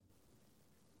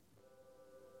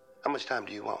How much time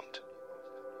do you want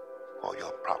for your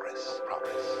progress?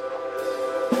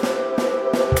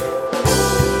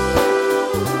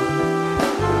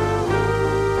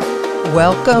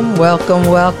 Welcome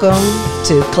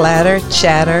to Clatter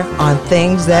Chatter on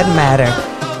Things That Matter,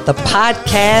 the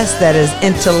podcast that is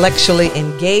intellectually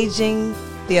engaging,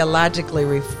 theologically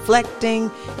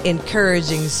reflecting,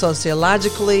 encouraging,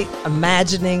 sociologically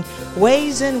imagining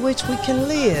ways in which we can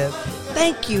live.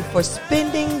 Thank you for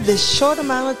spending this short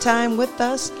amount of time with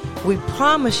us. We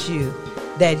promise you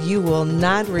that you will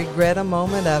not regret a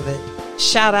moment of it.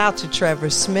 Shout out to Trevor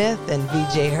Smith and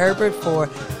VJ Herbert for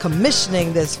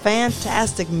commissioning this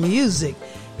fantastic music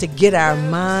to get our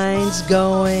minds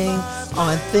going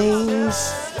on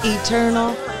things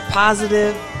eternal,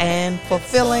 positive, and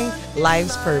fulfilling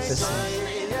life's purposes.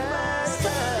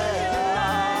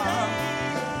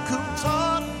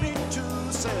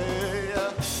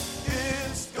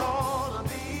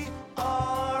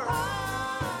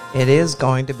 It is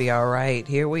going to be all right.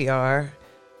 Here we are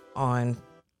on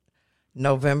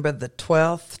November the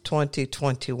 12th,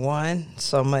 2021.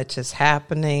 So much is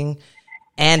happening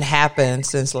and happened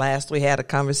since last we had a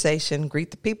conversation.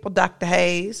 Greet the people, Dr.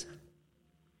 Hayes.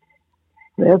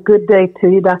 Well, good day to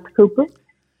you, Dr. Cooper.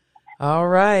 All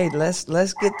right, let's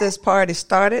get this party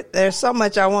started. There's so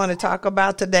much I want to talk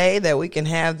about today that we can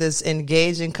have this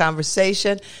engaging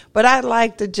conversation. But I'd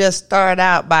like to just start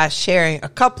out by sharing a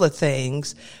couple of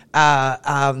things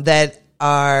that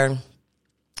are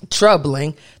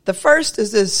troubling. The first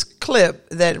is this clip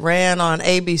that ran on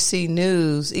ABC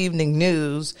News, Evening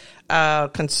News,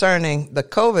 concerning the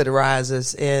COVID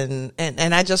rises and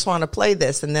I just want to play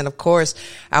this. And then, of course,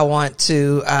 I want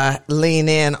to lean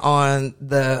in on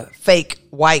the fake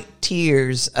white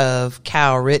tears of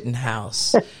Kyle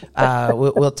Rittenhouse.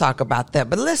 We'll talk about that.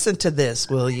 But listen to this,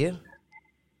 will you?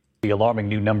 The alarming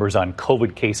new numbers on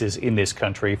COVID cases in this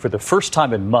country. For the first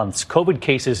time in months, COVID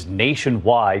cases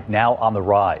nationwide now on the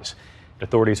rise.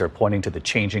 Authorities are pointing to the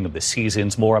changing of the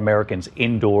seasons, more Americans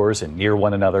indoors and near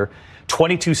one another.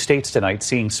 22 states tonight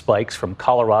seeing spikes from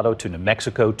Colorado to New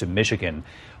Mexico to Michigan.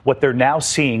 What they're now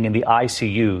seeing in the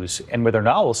ICUs, and where they're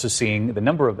now also seeing the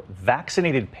number of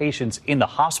vaccinated patients in the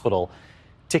hospital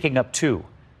ticking up too.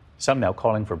 Some now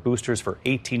calling for boosters for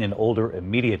 18 and older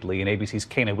immediately. And ABC's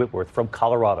Kana Whitworth from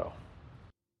Colorado.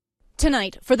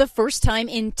 Tonight, for the first time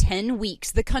in 10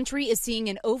 weeks, the country is seeing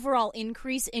an overall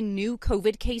increase in new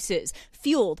COVID cases,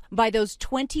 fueled by those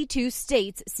 22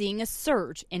 states seeing a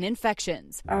surge in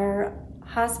infections. Our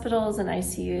hospitals and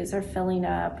ICUs are filling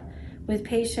up with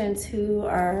patients who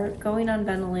are going on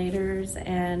ventilators,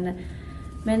 and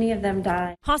many of them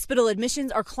die. Hospital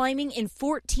admissions are climbing in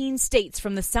 14 states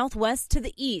from the Southwest to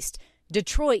the East.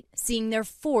 Detroit seeing their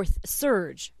fourth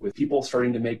surge. With people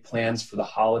starting to make plans for the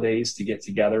holidays to get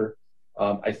together,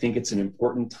 I think it's an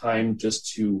important time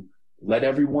just to let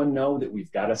everyone know that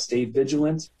we've got to stay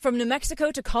vigilant. From New Mexico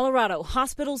to Colorado,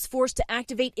 hospitals forced to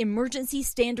activate emergency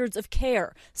standards of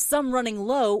care, some running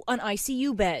low on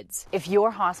ICU beds. If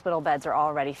your hospital beds are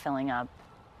already filling up,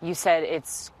 you said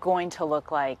it's going to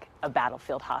look like a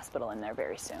battlefield hospital in there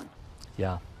very soon.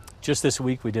 Yeah. Just this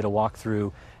week, we did a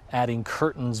walkthrough adding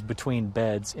curtains between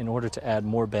beds in order to add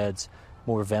more beds,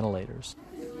 more ventilators.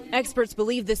 Experts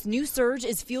believe this new surge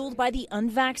is fueled by the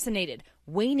unvaccinated,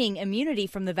 waning immunity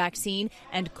from the vaccine,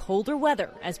 and colder weather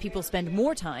as people spend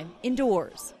more time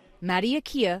indoors. Maddie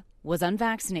Akia was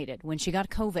unvaccinated when she got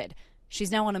COVID.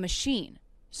 She's now on a machine,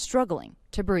 struggling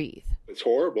to breathe. It's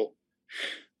horrible.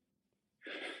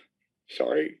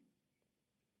 Sorry.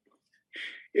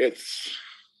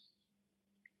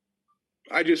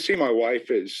 I just see my wife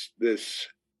as this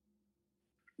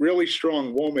really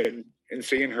strong woman, and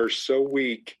seeing her so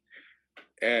weak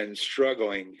and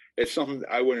struggling, it's something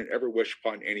I wouldn't ever wish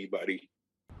upon anybody.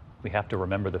 We have to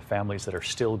remember the families that are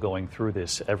still going through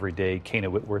this every day. Kana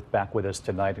Whitworth back with us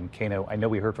tonight. And Kana, I know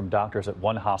we heard from doctors at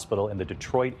one hospital in the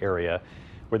Detroit area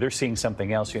where they're seeing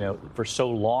something else. You know, for so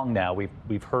long now,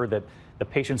 we've heard that the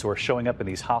patients who are showing up in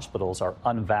these hospitals are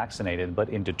unvaccinated. But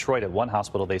in Detroit, at one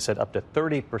hospital, they said up to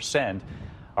 30%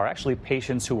 are actually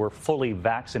patients who were fully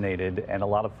vaccinated. And a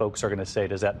lot of folks are going to say,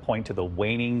 does that point to the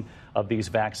waning of these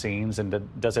vaccines? And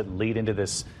does it lead into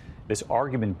this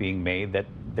argument being made that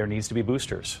there needs to be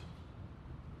boosters?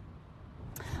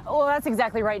 Well, that's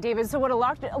exactly right, David. So what a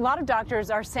lot of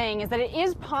doctors are saying is that it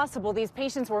is possible these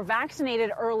patients were vaccinated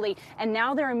early and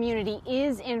now their immunity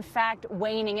is in fact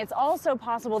waning. It's also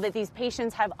possible that these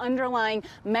patients have underlying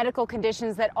medical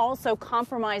conditions that also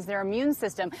compromise their immune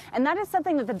system. And that is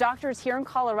something that the doctors here in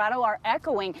Colorado are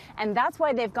echoing. And that's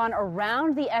why they've gone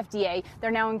around the FDA.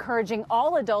 They're now encouraging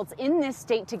all adults in this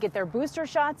state to get their booster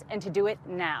shots and to do it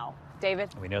now.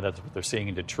 David? We know that's what they're seeing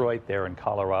in Detroit, there in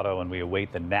Colorado, and we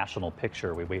await the national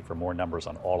picture. We wait for more numbers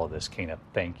on all of this. Kana,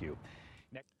 thank you.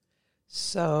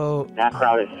 So, that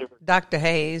crowd is super. Dr.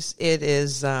 Hayes, it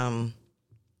is the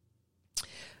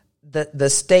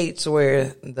states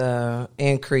where the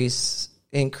increasing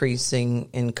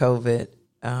in COVID.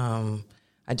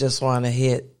 I just want to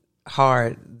hit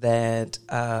hard that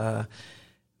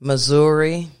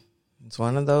Missouri is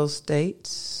one of those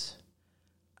states.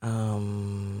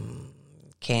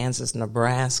 Kansas,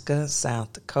 Nebraska,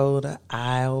 South Dakota,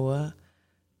 Iowa.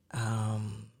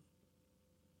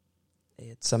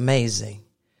 It's amazing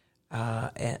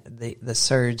the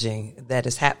surging that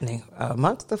is happening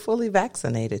amongst the fully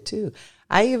vaccinated too.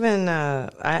 I even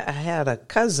I had a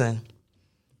cousin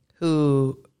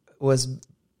who was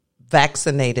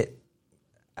vaccinated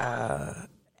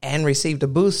and received a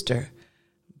booster,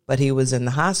 but he was in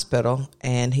the hospital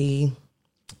and he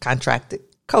contracted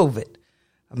COVID,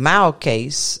 a mild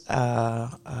case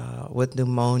with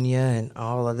pneumonia and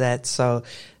all of that. So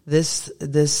this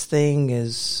thing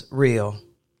is real.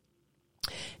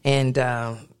 And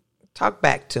talk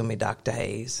back to me, Dr.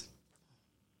 Hayes.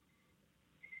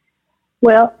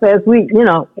 Well, as we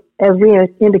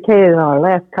indicated in our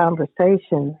last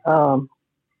conversation,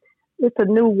 it's a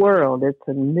new world. It's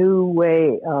a new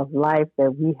way of life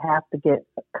that we have to get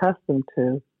accustomed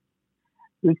to.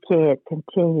 We can't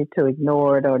continue to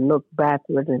ignore it or look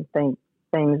backward and think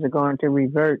things are going to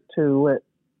revert to what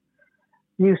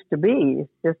used to be.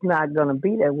 It's just not going to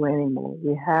be that way anymore.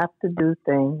 We have to do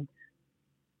things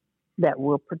that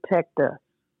will protect us.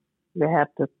 We have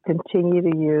to continue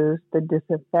to use the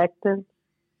disinfectants.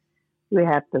 We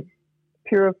have to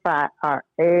purify our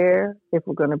air if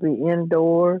we're going to be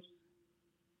indoors.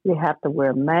 We have to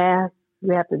wear masks.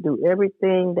 We have to do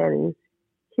everything that is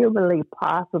humanly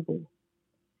possible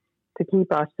to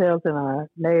keep ourselves and our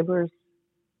neighbors,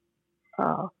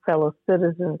 fellow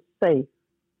citizens safe,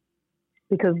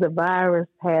 because the virus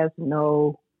has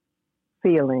no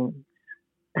feelings.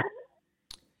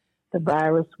 The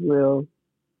virus will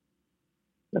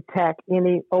attack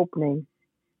any opening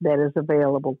that is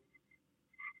available.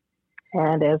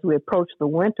 And as we approach the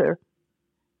winter,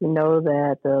 we know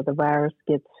that the virus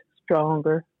gets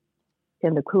stronger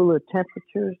in the cooler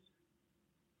temperatures.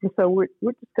 And so we're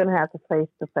just going to have to face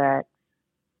the facts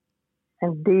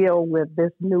and deal with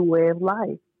this new way of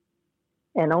life.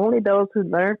 And only those who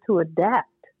learn to adapt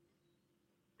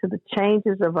to the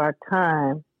changes of our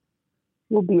time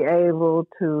will be able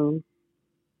to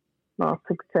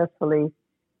successfully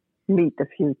meet the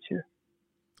future.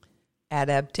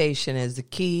 Adaptation is the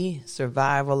key,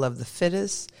 survival of the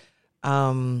fittest.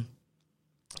 And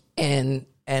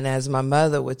as my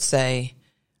mother would say,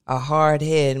 a hard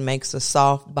head makes a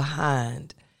soft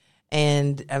behind.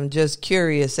 And I'm just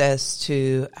curious as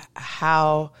to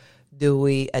how do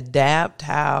we adapt?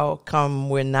 How come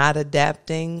we're not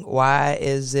adapting? Why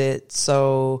is it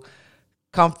so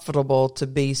comfortable to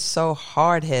be so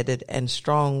hard-headed and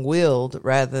strong-willed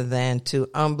rather than to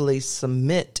humbly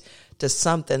submit to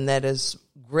something that is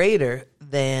greater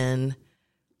than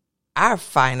our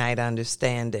finite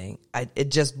understanding? It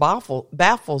just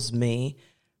baffles me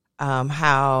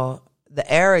how the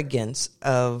arrogance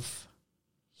of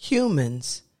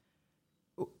humans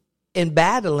in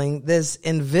battling this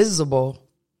invisible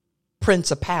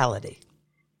principality.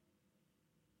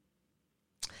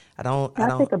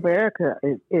 I think America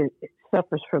it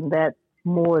suffers from that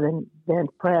more than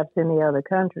perhaps any other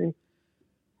country.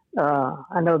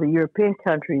 I know the European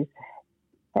countries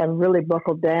have really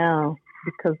buckled down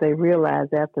because they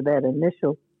realized after that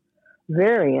initial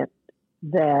variant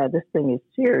that this thing is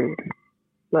serious.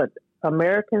 But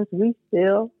Americans, we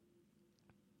still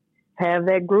have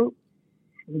that group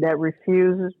that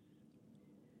refuses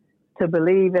to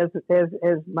believe, as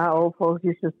my old folks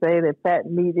used to say, that fat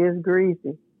meat is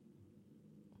greasy.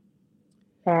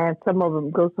 And some of them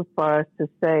go so far as to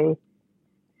say,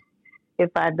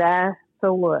 if I die,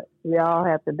 so what? We all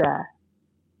have to die.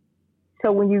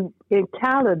 So when you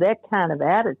encounter that kind of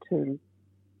attitude,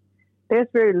 there's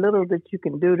very little that you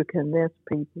can do to convince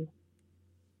people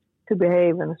to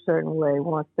behave in a certain way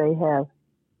once they have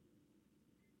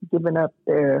given up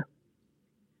their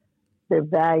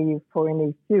value for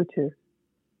any future.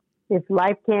 If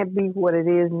life can't be what it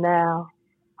is now,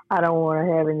 I don't want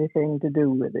to have anything to do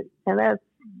with it. And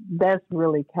that's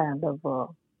really kind of,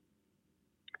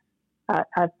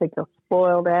 I think, a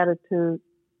spoiled attitude,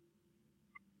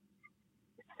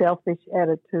 selfish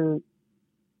attitude,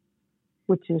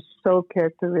 which is so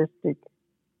characteristic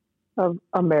of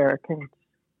Americans.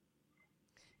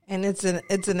 And it's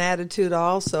an attitude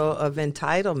also of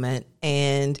entitlement.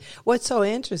 And what's so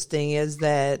interesting is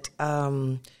that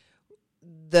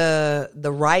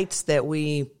the rights that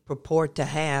we purport to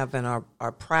have and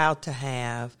are proud to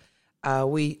have,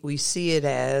 we see it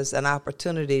as an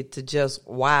opportunity to just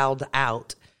wild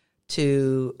out,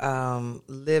 to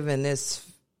live in this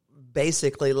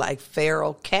basically like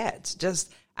feral cats,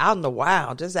 just out in the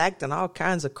wild, just acting all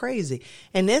kinds of crazy.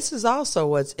 And this is also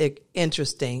what's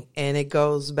interesting, and it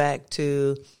goes back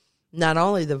to not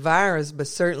only the virus, but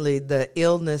certainly the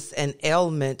illness and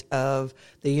ailment of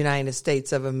the United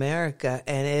States of America.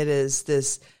 And it is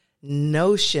this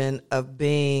notion of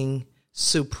being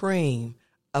supreme,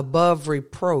 above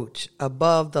reproach,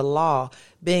 above the law,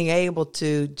 being able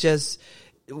to just,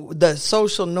 the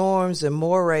social norms and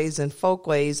mores and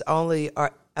folkways only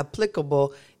are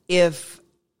applicable if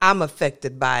I'm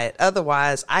affected by it.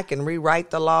 Otherwise, I can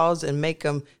rewrite the laws and make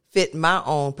them fit my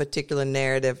own particular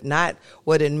narrative, not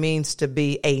what it means to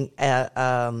be a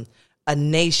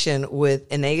nation with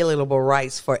inalienable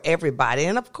rights for everybody.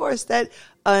 And of course, that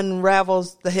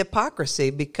unravels the hypocrisy,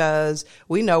 because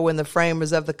we know when the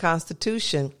framers of the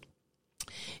Constitution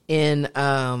in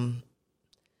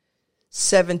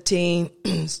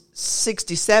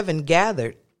 1767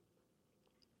 gathered,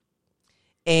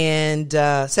 and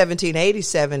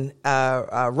 1787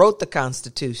 wrote the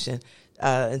Constitution.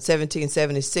 In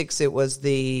 1776, it was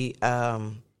the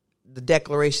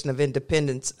Declaration of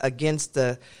Independence against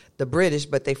the British,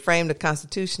 but they framed the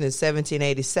Constitution in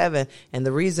 1787. And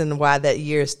the reason why that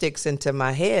year sticks into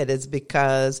my head is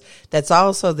because that's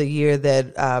also the year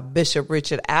that Bishop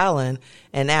Richard Allen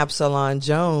and Absalom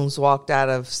Jones walked out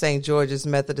of St. George's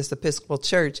Methodist Episcopal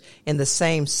Church in the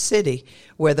same city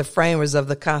where the framers of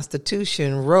the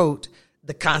Constitution wrote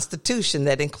the Constitution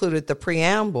that included the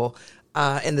preamble,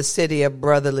 in the city of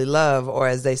brotherly love, or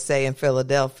as they say in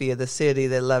Philadelphia, the city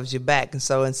that loves you back. And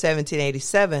so in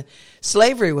 1787,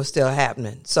 slavery was still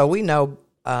happening. So we know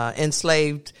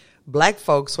enslaved black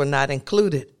folks were not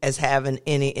included as having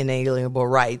any inalienable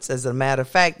rights. As a matter of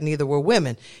fact, neither were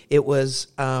women. It was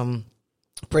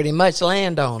pretty much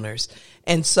landowners.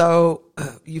 And so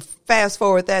you fast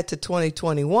forward that to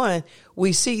 2021,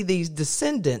 we see these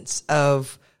descendants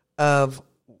of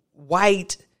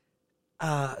white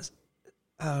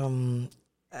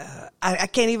I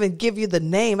can't even give you the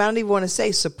name. I don't even want to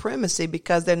say supremacy,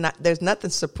 because there's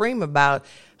nothing supreme about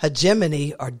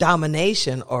hegemony or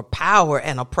domination or power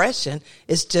and oppression.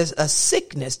 It's just a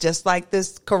sickness, just like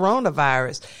this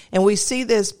coronavirus. And we see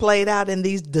this played out in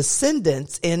these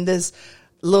descendants, in this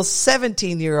little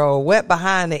 17-year-old wet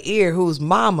behind the ear whose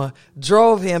mama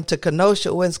drove him to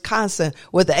Kenosha, Wisconsin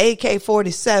with the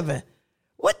AK-47.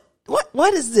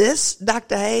 What is this,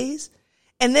 Dr. Hayes?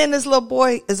 And then this little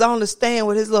boy is on the stand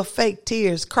with his little fake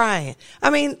tears crying. I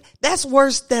mean, that's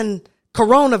worse than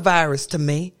coronavirus to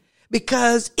me,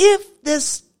 because if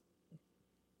this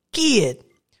kid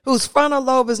whose frontal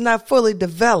lobe is not fully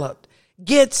developed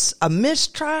gets a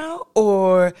mistrial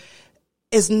or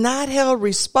is not held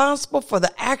responsible for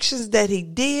the actions that he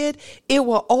did, it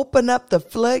will open up the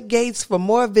floodgates for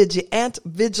more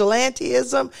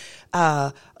vigilantism,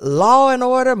 law and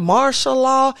order, martial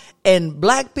law, and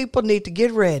black people need to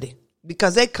get ready,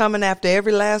 because they're coming after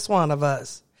every last one of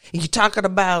us. You're talking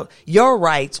about your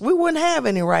rights. We wouldn't have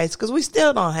any rights, because we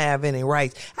still don't have any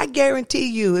rights. I guarantee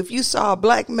you, if you saw a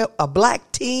black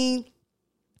teen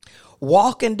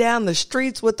walking down the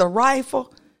streets with a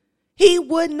rifle, he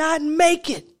would not make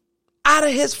it out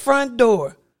of his front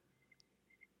door.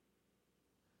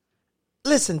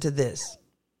 Listen to this.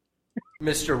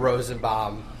 Mr.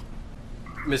 Rosenbaum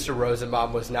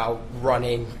was now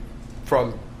running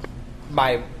from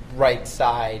my right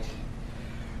side,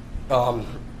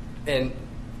 and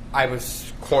I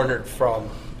was cornered from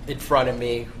in front of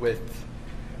me with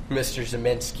Mr.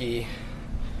 Zeminski,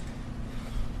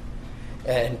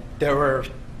 and there were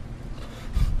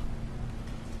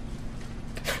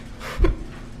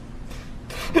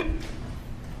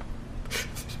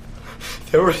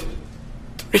three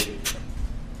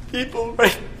people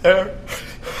right there.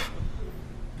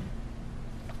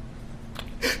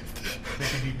 Take a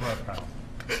deep breath, Kyle.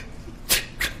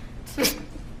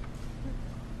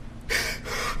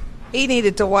 He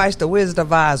needed to watch The Wizard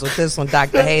of Oz with this one,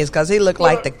 Dr. Hayes, because he looked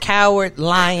like the coward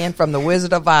lion from The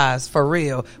Wizard of Oz, for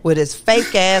real, with his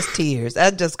fake-ass tears.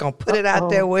 I'm just going to put it out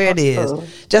there where it is.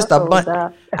 Just a bunch.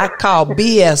 I call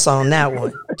BS on that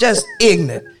one. Just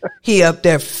ignorant. He up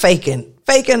there faking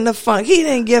the funk. He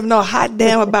didn't give no hot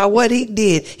damn about what he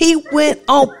did. He went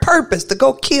on purpose to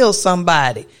go kill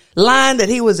somebody. Lying that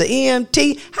he was an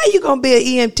EMT. How you going to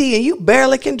be an EMT and you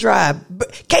barely can drive?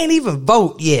 Can't even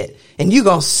vote yet. And you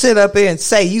going to sit up here and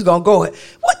say you going to go. What?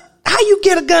 How you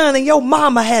get a gun and your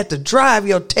mama had to drive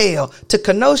your tail to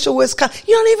Kenosha, Wisconsin?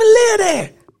 You don't even live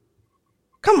there.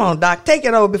 Come on, Doc, take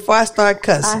it over before I start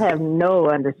cussing. I have no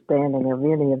understanding of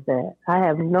any of that. I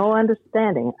have no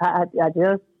understanding. I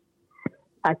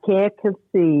can't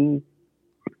conceive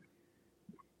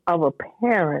of a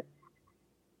parent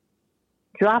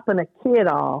dropping a kid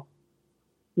off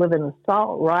with an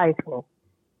assault rifle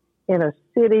in a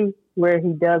city where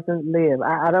he doesn't live.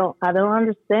 I don't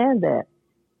understand that.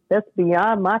 That's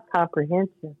beyond my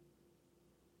comprehension.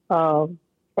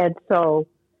 And so,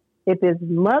 if his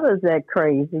mother's that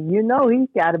crazy, you know he's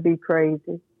got to be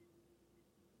crazy.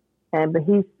 But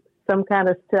he's some kind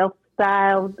of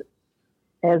self-styled,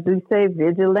 as we say,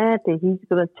 vigilante. He's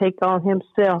going to take on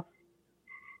himself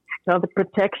the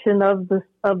protection of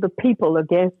the people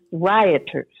against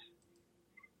rioters.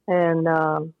 And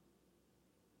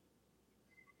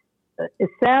it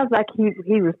sounds like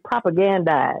he was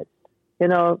propagandized. You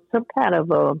know, some kind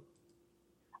of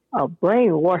a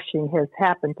brainwashing has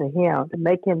happened to him to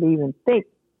make him even think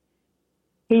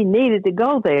he needed to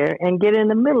go there and get in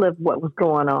the middle of what was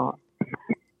going on.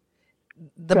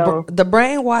 The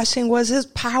brainwashing was his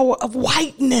power of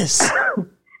whiteness.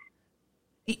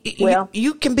 Well,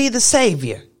 you can be the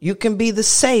savior. You can be the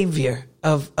savior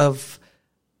of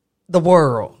the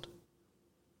world.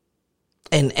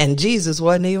 And Jesus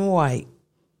wasn't even white.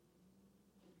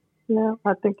 No,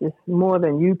 I think it's more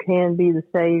than you can be the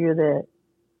savior, that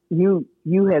you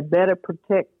had better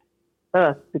protect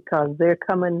us because they're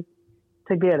coming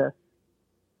to get us.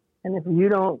 And if you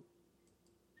don't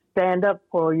stand up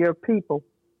for your people,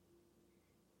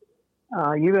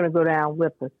 you're going to go down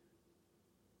with us.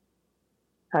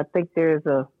 I think there's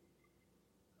a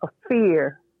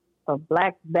fear of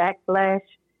black backlash,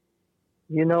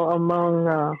 you know, among,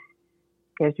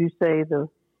 as you say, the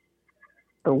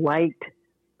white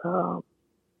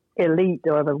elite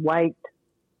or the white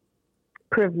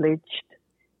privileged,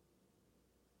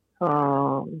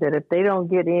 that if they don't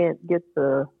get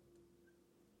the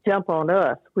jump on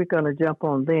us, we're going to jump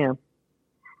on them.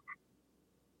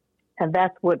 And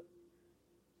that's what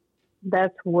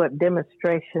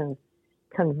demonstrations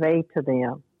convey to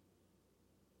them,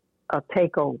 a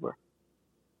takeover,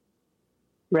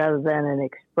 rather than an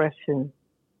expression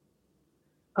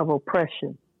of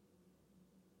oppression.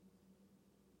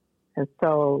 And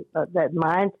so that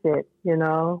mindset, you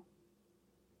know,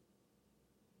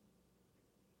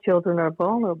 children are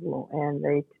vulnerable, and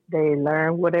they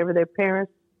learn whatever their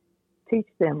parents teach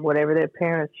them, whatever their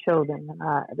parents show them.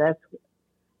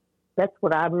 That's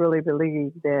what I really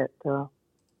believe, that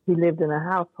he lived in a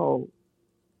household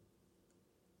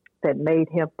that made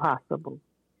him possible.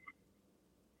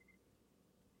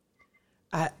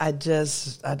 I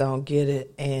don't get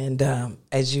it. And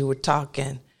as you were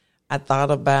talking, I thought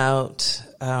about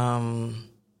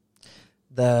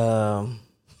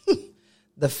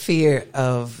the fear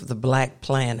of the Black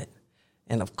Planet.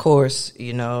 And of course,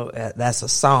 you know, that's a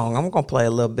song. I'm going to play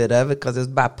a little bit of it because it's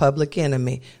by Public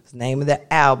Enemy. It's the name of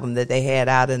the album that they had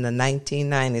out in the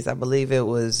 1990s. I believe it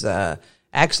was,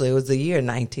 actually it was the year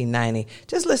 1990.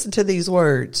 Just listen to these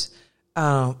words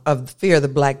of the fear of the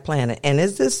Black Planet. And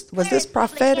was this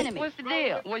prophetic? What's the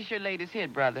deal? What's your latest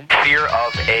hit, brother? Fear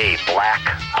of a Black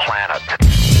Planet.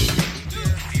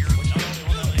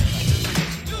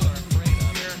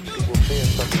 People fear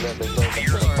something that they know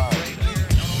nothing about.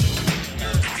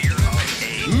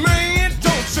 Man,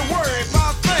 don't you worry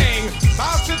about a thing.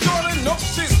 About your daughter, nope,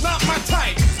 she's not my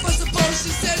type. But suppose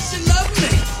she says she loves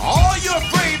me. Are you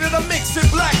afraid of the mix it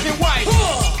black and white?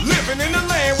 Living in the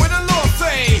land where the Lord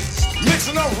say,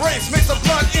 mixing up race makes the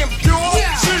blood impure.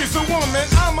 Yeah. She's a woman,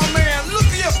 I'm a man.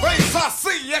 Look at your face, I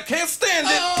see, I can't stand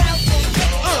it.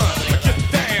 Get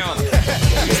down.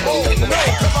 Oh, no,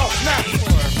 come on now.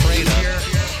 People are afraid of.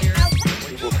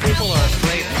 People are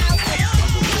afraid of.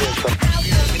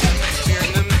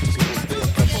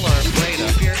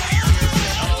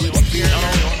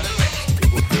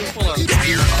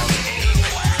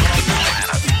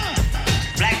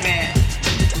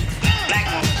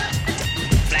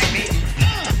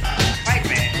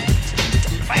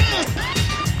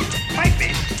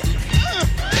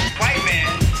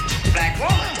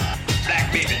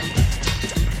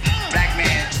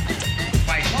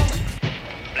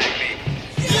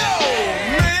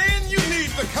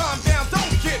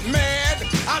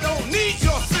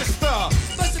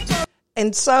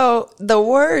 And so the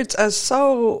words are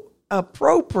so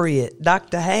appropriate,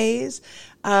 Dr. Hayes.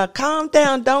 Calm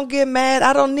down. Don't get mad.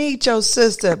 I don't need your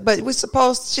sister, but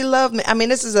she loved me. I mean,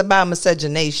 this is about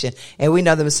miscegenation. And we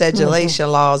know the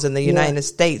miscegenation laws in the United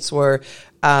States were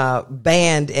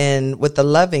banned with the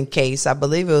Loving case. I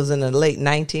believe it was in the late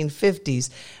 1950s.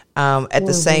 At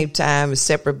the same time,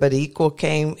 separate but equal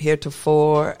came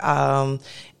heretofore. And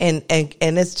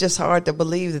it's just hard to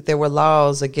believe that there were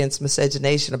laws against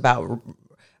miscegenation about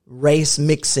race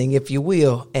mixing, if you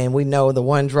will. And we know the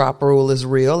one drop rule is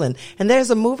real. And there's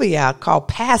a movie out called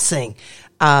Passing,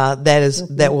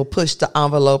 that will push the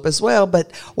envelope as well.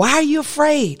 But why are you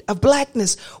afraid of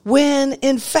blackness when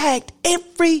in fact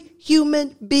every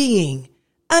human being,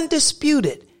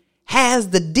 undisputed, has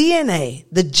the DNA,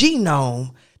 the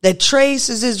genome that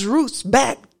traces its roots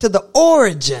back to the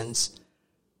origins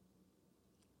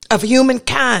of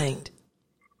humankind?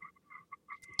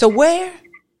 To where?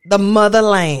 The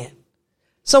motherland.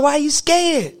 So why are you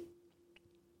scared?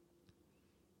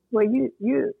 Well,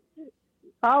 you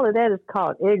all of that is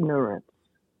called ignorance.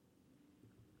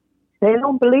 They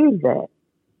don't believe that.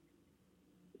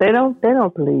 They don't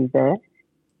believe that.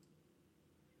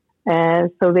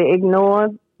 And so they ignore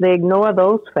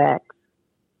those facts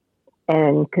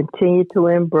and continue to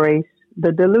embrace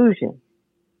the delusion.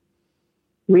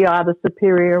 We are the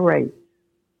superior race.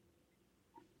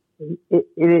 It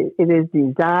is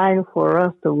designed for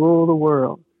us to rule the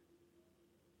world.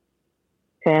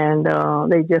 And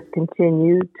they just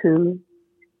continue to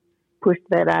push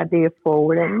that idea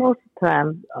forward. And most of the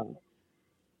time,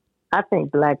 I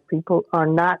think black people are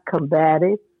not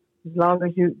combative. As long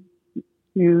as you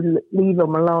leave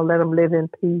them alone, let them live in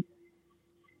peace.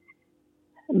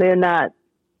 They're not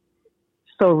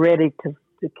so ready to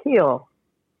kill.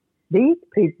 These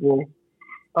people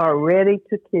are ready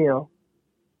to kill.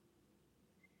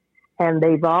 And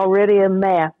they've already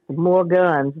amassed more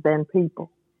guns than people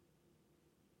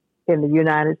in the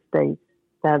United States.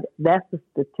 Now, that's a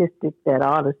statistic that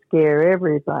ought to scare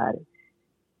everybody.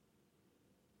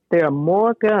 There are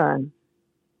more guns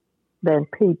than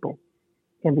people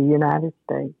in the United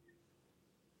States.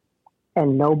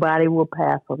 And nobody will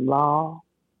pass a law.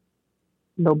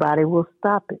 Nobody will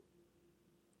stop it.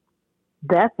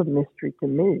 That's a mystery to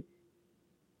me.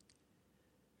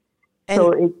 And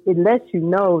so it lets you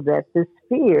know that this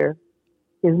fear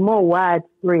is more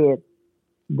widespread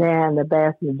than the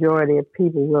vast majority of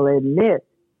people will admit.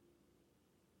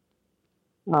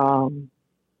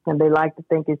 And they like to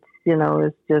think it's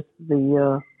just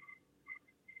the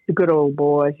good old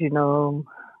boys,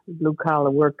 blue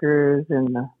collar workers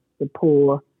and the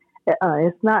poor.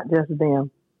 It's not just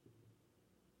them.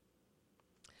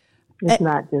 It's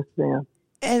not just them.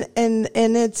 And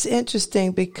it's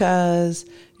interesting because,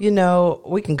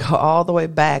 we can go all the way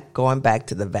back, going back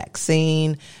to the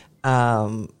vaccine,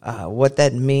 what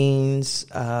that means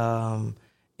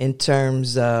in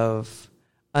terms of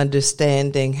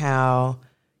understanding how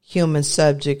human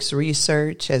subjects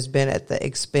research has been at the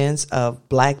expense of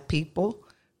black people,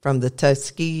 from the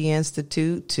Tuskegee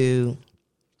Institute to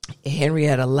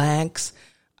Henrietta Lacks,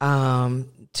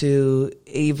 to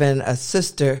even a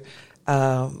sister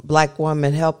black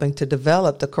woman helping to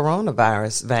develop the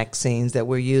coronavirus vaccines that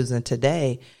we're using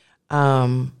today.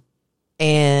 And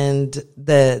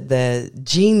the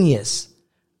genius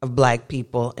of black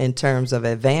people in terms of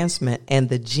advancement, and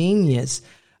the genius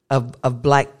of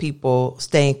black people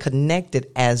staying connected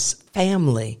as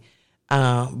family,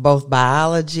 both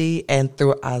biology and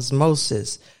through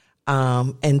osmosis.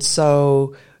 And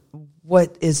so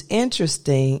what is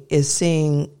interesting is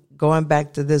seeing, going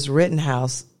back to this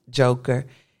Rittenhouse joker,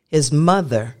 his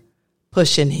mother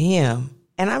pushing him.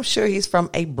 And I'm sure he's from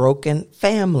a broken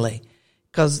family,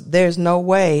 because there's no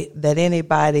way that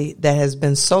anybody that has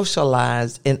been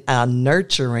socialized in a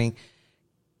nurturing,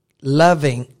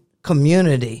 loving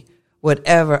community would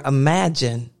ever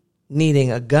imagine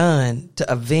needing a gun to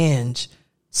avenge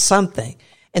something.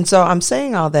 And so I'm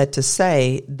saying all that to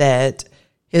say that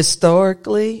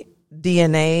historically,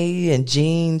 DNA and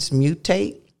genes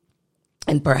mutate,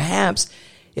 and perhaps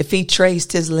if he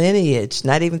traced his lineage,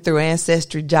 not even through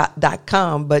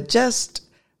Ancestry.com, but just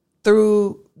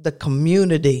through the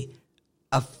community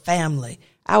of family,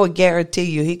 I would guarantee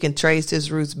you he can trace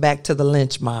his roots back to the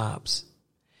lynch mobs.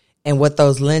 And what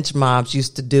those lynch mobs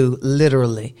used to do,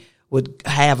 literally, would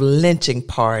have lynching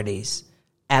parties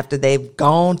after they've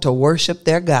gone to worship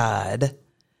their God,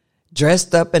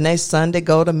 dressed up in their Sunday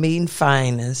go-to-meeting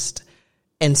finest,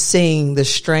 and seeing the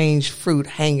strange fruit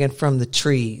hanging from the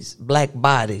trees, black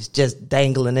bodies just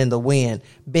dangling in the wind,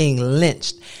 being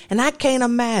lynched. And I can't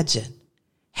imagine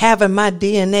having my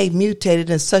DNA mutated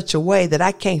in such a way that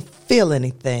I can't feel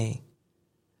anything,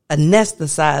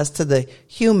 anesthetized to the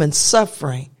human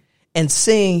suffering, and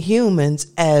seeing humans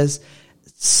as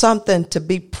something to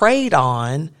be preyed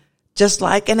on, just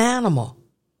like an animal.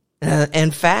 In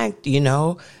fact,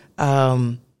 there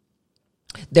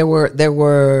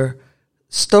were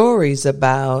stories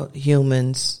about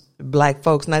humans black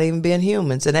folks not even being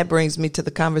humans. And that brings me to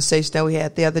the conversation that we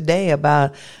had the other day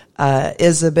about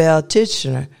Isabel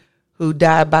Titchener, who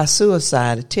died by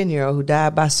suicide, a 10-year-old who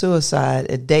died by suicide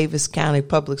at Davis County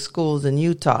Public Schools in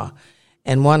Utah.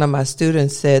 And one of my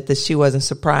students said that she wasn't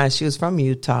surprised. She was from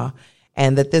Utah,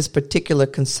 and that this particular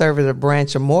conservative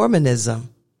branch of Mormonism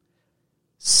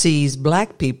sees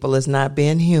black people as not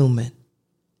being human.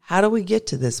 How do we get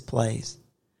to this place?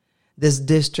 This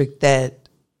district that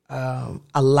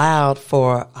allowed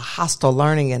for a hostile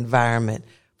learning environment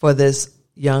for this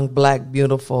young, black,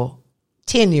 beautiful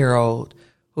 10-year-old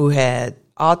who had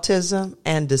autism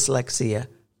and dyslexia,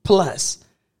 plus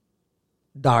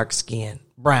dark skin,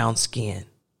 brown skin.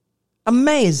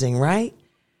 Amazing, right?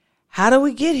 How do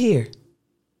we get here?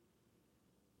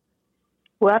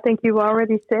 Well, I think you've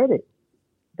already said it.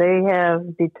 They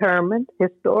have determined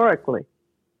historically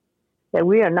that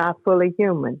we are not fully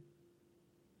human,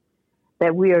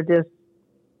 that we are just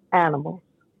animals.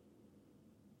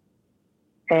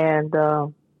 And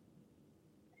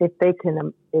if they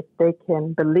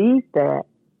can believe that,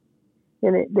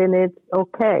 then it's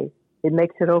okay. It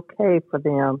makes it okay for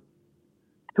them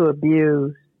to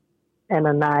abuse and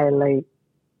annihilate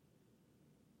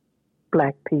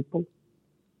black people,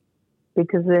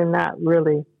 because they're not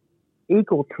really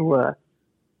equal to us.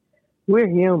 We're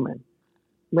human.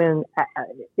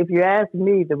 If you ask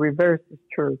me, the reverse is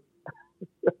true.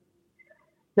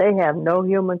 They have no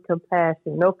human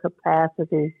compassion, no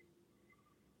capacity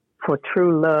for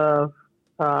true love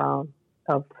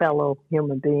of fellow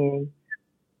human beings.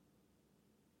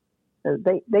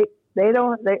 They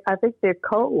don't. I think they're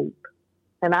cold,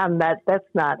 and I'm not. That's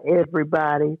not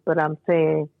everybody, but I'm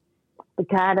saying the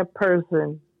kind of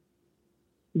person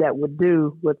that would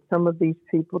do what some of these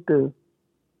people do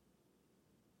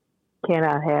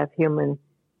cannot have human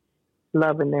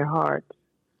love in their hearts,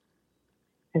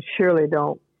 and surely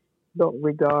don't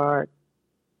regard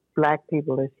black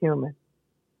people as human.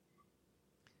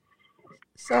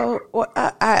 So,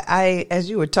 I as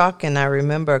you were talking, I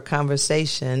remember a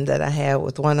conversation that I had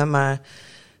with one of my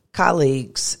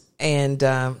colleagues, and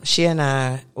she and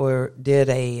I did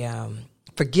a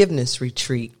forgiveness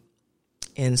retreat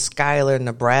in Schuyler,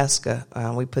 Nebraska.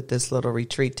 We put this little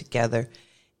retreat together,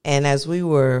 and as we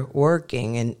were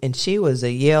working, and she was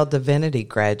a Yale Divinity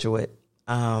graduate,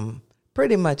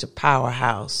 pretty much a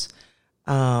powerhouse.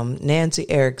 Nancy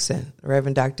Erickson,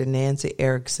 Reverend Dr. Nancy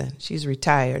Erickson. She's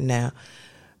retired now.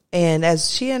 And as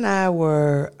she and I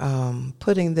were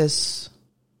putting this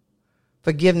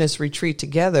forgiveness retreat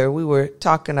together, we were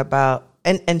talking about,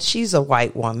 and she's a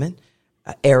white woman,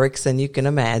 Erickson, you can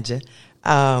imagine.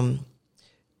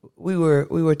 We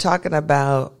were talking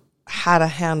about how to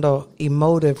handle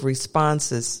emotive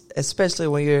responses, especially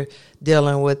when you're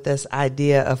dealing with this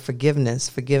idea of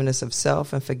forgiveness of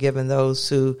self and forgiving those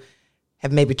who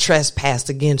have maybe trespassed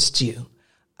against you.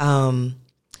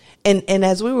 And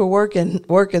as we were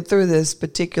working through this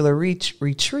particular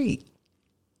retreat,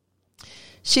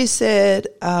 she said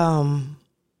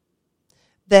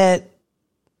that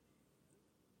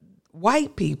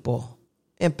white people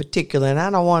in particular, and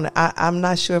I'm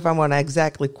not sure if I want to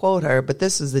exactly quote her, but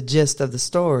this is the gist of the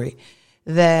story,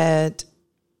 that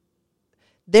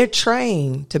they're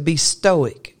trained to be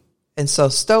stoic. And so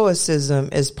stoicism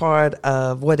is part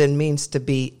of what it means to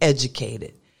be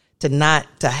educated, to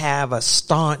have a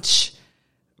staunch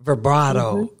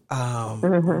vibrato,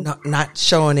 not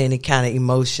showing any kind of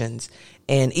emotions.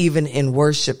 And even in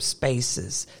worship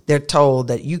spaces, they're told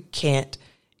that you can't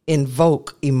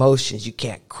invoke emotions. You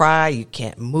can't cry, you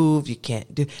can't move, you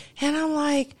can't do. And I'm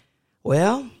like,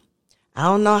 well, I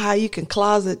don't know how you can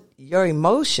closet your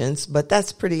emotions, but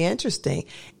that's pretty interesting.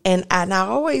 And I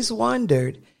always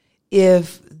wondered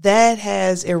if that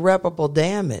has irreparable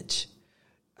damage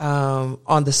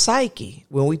on the psyche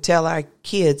when we tell our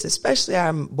kids, especially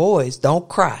our boys, don't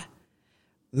cry,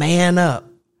 man up,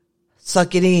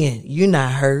 suck it in, you're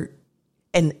not hurt.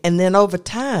 And then over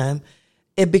time,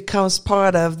 it becomes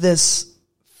part of this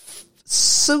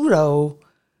pseudo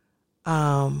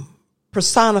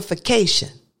personification,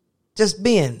 just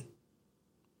being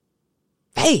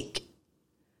fake.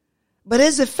 But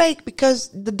is it fake because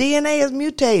the DNA is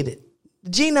mutated?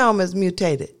 The genome is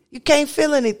mutated. You can't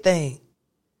feel anything.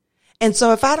 And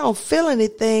so if I don't feel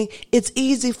anything, it's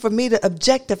easy for me to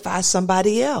objectify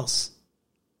somebody else.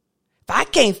 If I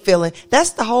can't feel it,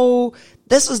 this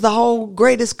is the whole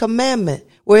greatest commandment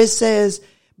where it says,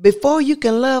 before you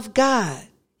can love God,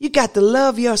 you got to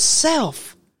love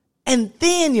yourself and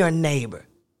then your neighbor.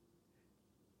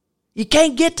 You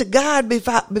can't get to God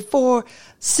before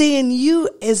seeing you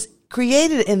as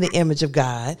created in the image of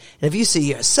God. And if you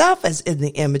see yourself as in the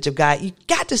image of God, you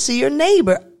got to see your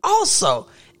neighbor also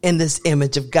in this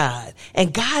image of God.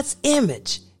 And God's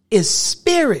image is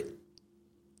spirit.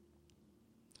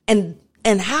 And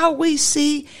how we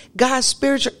see God's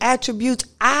spiritual attributes,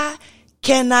 I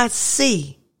cannot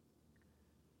see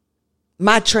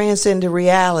my transcendent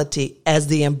reality as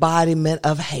the embodiment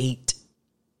of hate.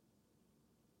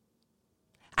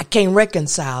 I can't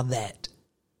reconcile that.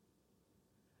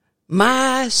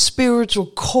 My spiritual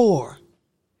core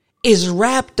is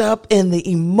wrapped up in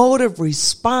the emotive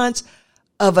response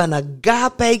of an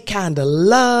agape kind of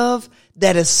love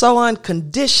that is so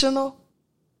unconditional.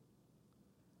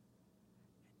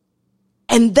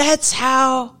 And that's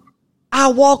how I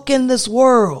walk in this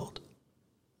world.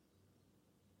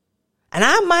 And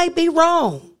I might be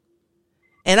wrong.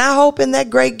 And I hope in that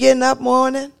great getting up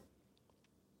morning,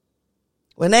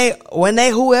 when they,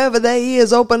 whoever they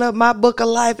is, open up my book of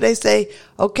life, they say,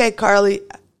 okay, Carly,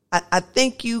 I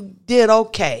think you did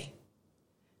okay.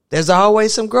 There's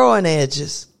always some growing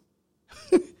edges.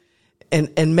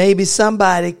 and maybe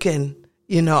somebody can,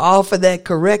 offer that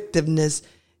correctiveness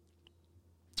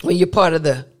when you're part of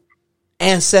the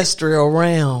ancestral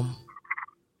realm.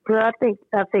 Well, I think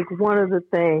one of the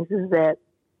things is that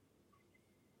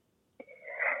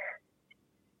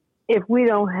if we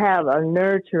don't have a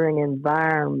nurturing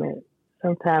environment,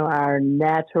 sometimes our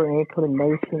natural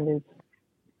inclination is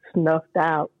snuffed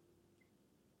out.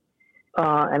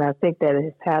 And I think that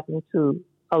has happened to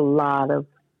a lot of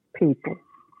people.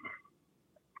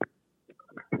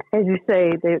 As you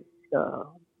say, that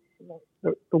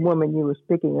the woman you were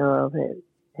speaking of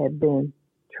had been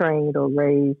trained or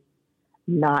raised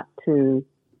not to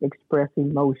express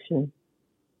emotion.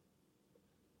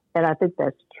 And I think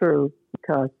that's true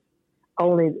because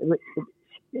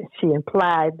she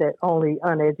implied that only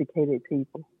uneducated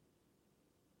people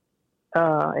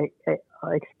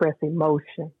express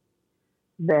emotion,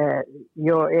 that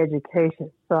your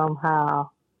education somehow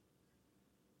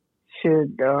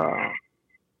should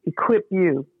equip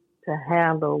you to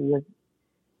handle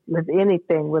with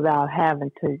anything without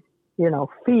having to,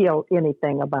 feel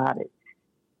anything about it.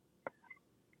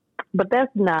 But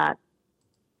that's not,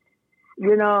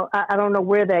 I don't know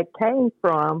where that came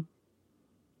from,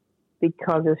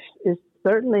 because it's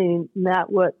certainly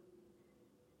not what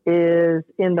is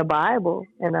in the Bible.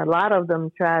 And a lot of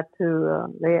them try to,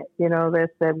 there's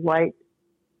that white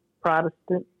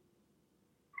Protestant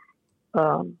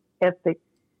ethic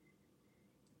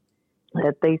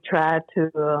that they try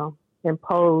to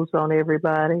impose on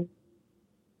everybody.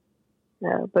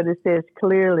 But it says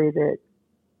clearly that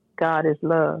God is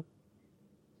love.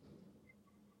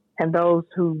 And those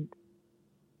who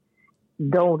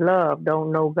don't love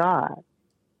don't know God.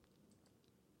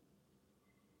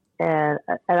 And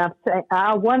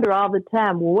I wonder all the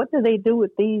time, well, what do they do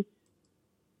with these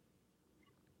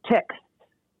texts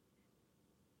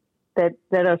that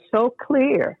are so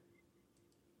clear,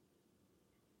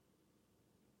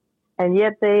 and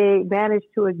yet they manage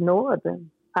to ignore them?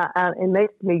 It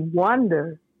makes me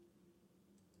wonder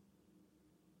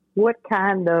what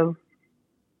kind of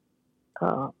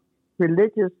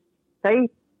religious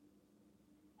faith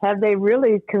have they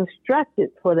really constructed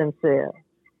for themselves?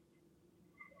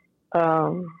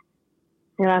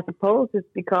 I suppose it's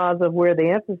because of where the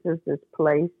emphasis is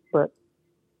placed, but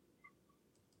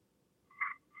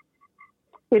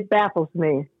it baffles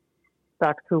me,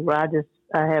 Dr. Cooper.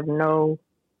 I have no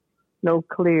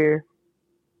clear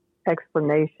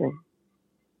explanation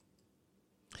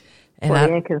for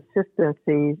the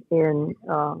inconsistencies in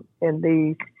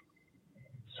these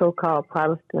so-called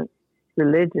Protestant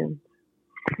religions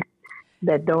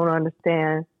that don't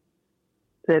understand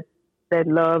that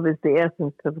love is the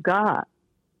essence of God.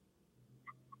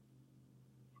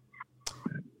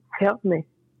 Help me.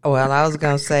 Well, I was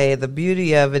going to say the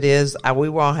beauty of it is we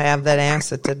won't have that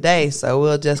answer today, so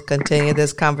we'll just continue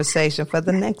this conversation for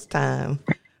the next time.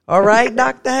 All right,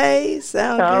 Dr. Hayes?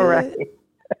 Sound good? All right.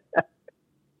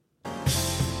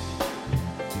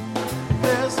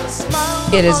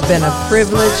 It has been a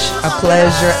privilege, a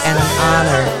pleasure, and an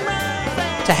honor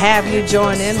to have you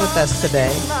join in with us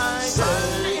today.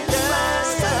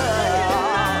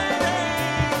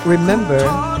 Remember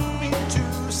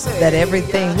that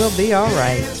everything will be all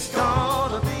right.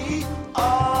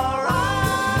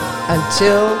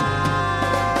 Until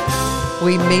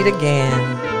we meet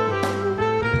again,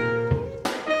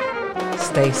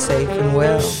 stay safe and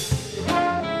well.